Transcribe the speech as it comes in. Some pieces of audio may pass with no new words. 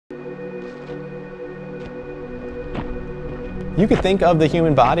You could think of the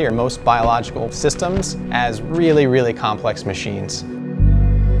human body or most biological systems as really, really complex machines.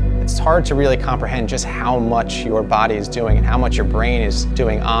 It's hard to really comprehend just how much your body is doing and how much your brain is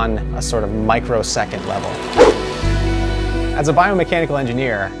doing on a sort of microsecond level. As a biomechanical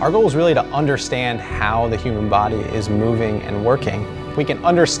engineer, our goal is really to understand how the human body is moving and working. We can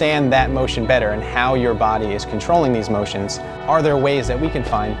understand that motion better and how your body is controlling these motions. Are there ways that we can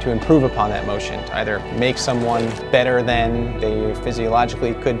find to improve upon that motion, to either make someone better than they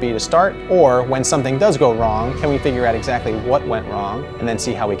physiologically could be to start, or when something does go wrong, can we figure out exactly what went wrong and then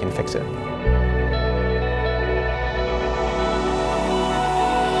see how we can fix it?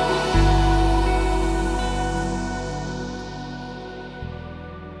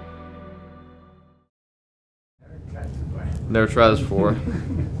 Never tried this before.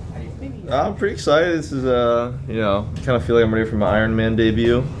 I'm pretty excited. This is, kind of feel like I'm ready for my Ironman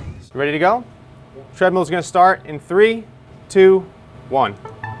debut. Ready to go? Treadmill's gonna start in 3, 2, 1.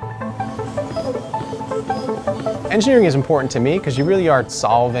 Engineering is important to me because you really are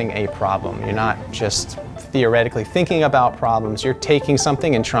solving a problem. You're not just theoretically thinking about problems, you're taking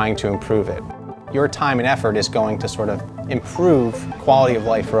something and trying to improve it. Your time and effort is going to sort of improve quality of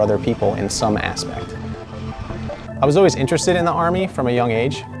life for other people in some aspect. I was always interested in the Army from a young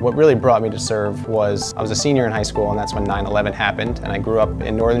age. What really brought me to serve was, I was a senior in high school and that's when 9/11 happened, and I grew up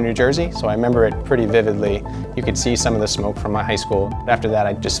in northern New Jersey, so I remember it pretty vividly. You could see some of the smoke from my high school. After that,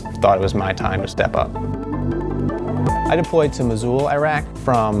 I just thought it was my time to step up. I deployed to Mosul, Iraq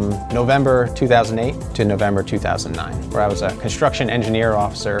from November 2008 to November 2009, where I was a construction engineer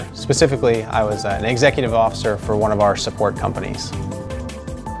officer. Specifically, I was an executive officer for one of our support companies.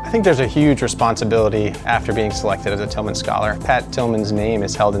 I think there's a huge responsibility after being selected as a Tillman Scholar. Pat Tillman's name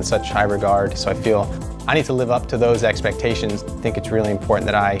is held in such high regard, so I feel I need to live up to those expectations. I think it's really important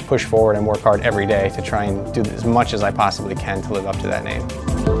that I push forward and work hard every day to try and do as much as I possibly can to live up to that name.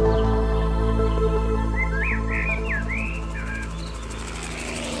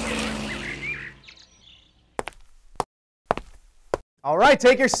 All right,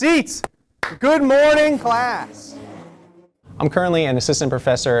 take your seats. Good morning, class. I'm currently an assistant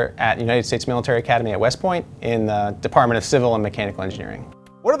professor at United States Military Academy at West Point in the Department of Civil and Mechanical Engineering.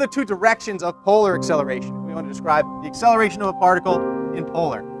 What are the two directions of polar acceleration? We want to describe the acceleration of a particle in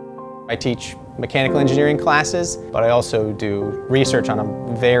polar. I teach mechanical engineering classes, but I also do research on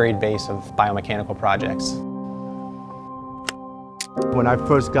a varied base of biomechanical projects. When I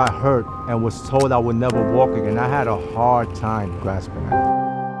first got hurt and was told I would never walk again, I had a hard time grasping it.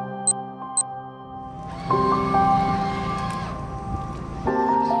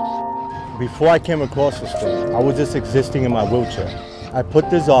 Before I came across this thing, I was just existing in my wheelchair. I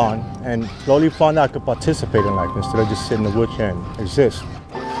put this on and slowly found out I could participate in life instead of just sit in the wheelchair and exist.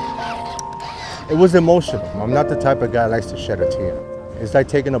 It was emotional. I'm not the type of guy that likes to shed a tear. It's like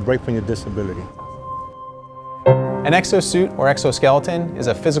taking a break from your disability. An exosuit or exoskeleton is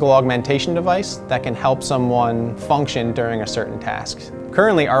a physical augmentation device that can help someone function during a certain task.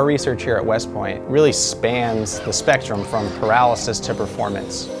 Currently, our research here at West Point really spans the spectrum from paralysis to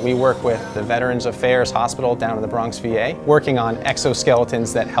performance. We work with the Veterans Affairs Hospital down in the Bronx, VA, working on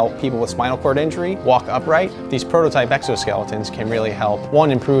exoskeletons that help people with spinal cord injury walk upright. These prototype exoskeletons can really help,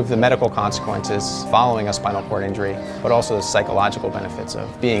 one, improve the medical consequences following a spinal cord injury, but also the psychological benefits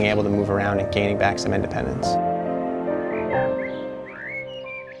of being able to move around and gaining back some independence.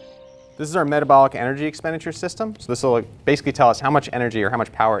 This is our metabolic energy expenditure system. So this will basically tell us how much energy or how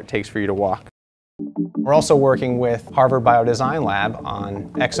much power it takes for you to walk. We're also working with Harvard Biodesign Lab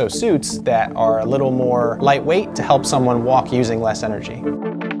on exosuits that are a little more lightweight to help someone walk using less energy.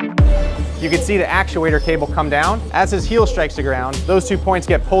 You can see the actuator cable come down. As his heel strikes the ground, those 2 points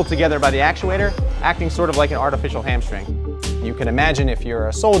get pulled together by the actuator, acting sort of like an artificial hamstring. You can imagine if you're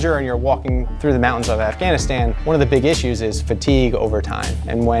a soldier and you're walking through the mountains of Afghanistan, one of the big issues is fatigue over time.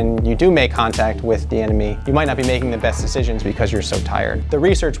 And when you do make contact with the enemy, you might not be making the best decisions because you're so tired. The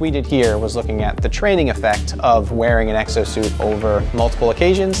research we did here was looking at the training effect of wearing an exosuit over multiple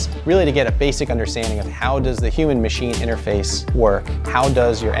occasions, really to get a basic understanding of how does the human-machine interface work? How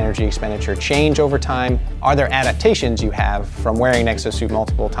does your energy expenditure change over time? Are there adaptations you have from wearing an exosuit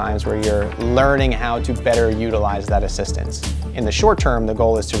multiple times where you're learning how to better utilize that assistance? In the short term, the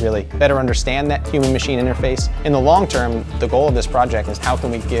goal is to really better understand that human-machine interface. In the long term, the goal of this project is how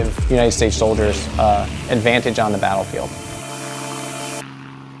can we give United States soldiers advantage on the battlefield.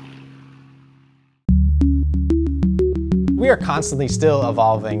 We are constantly still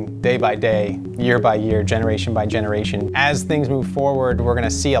evolving day by day, year by year, generation by generation. As things move forward, we're going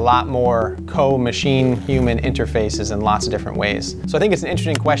to see a lot more co-machine-human interfaces in lots of different ways. So I think it's an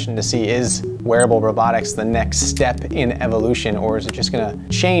interesting question to see, is wearable robotics the next step in evolution, or is it just going to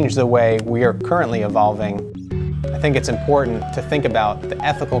change the way we are currently evolving? I think it's important to think about the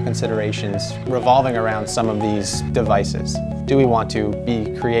ethical considerations revolving around some of these devices. Do we want to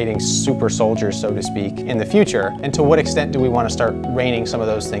be creating super soldiers, so to speak, in the future? And to what extent do we want to start reining some of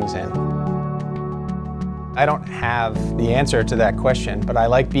those things in? I don't have the answer to that question, but I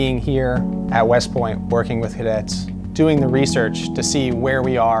like being here at West Point, working with cadets, doing the research to see where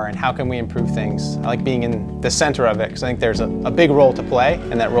we are and how can we improve things. I like being in the center of it because I think there's a big role to play,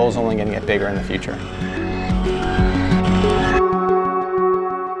 and that role is only going to get bigger in the future.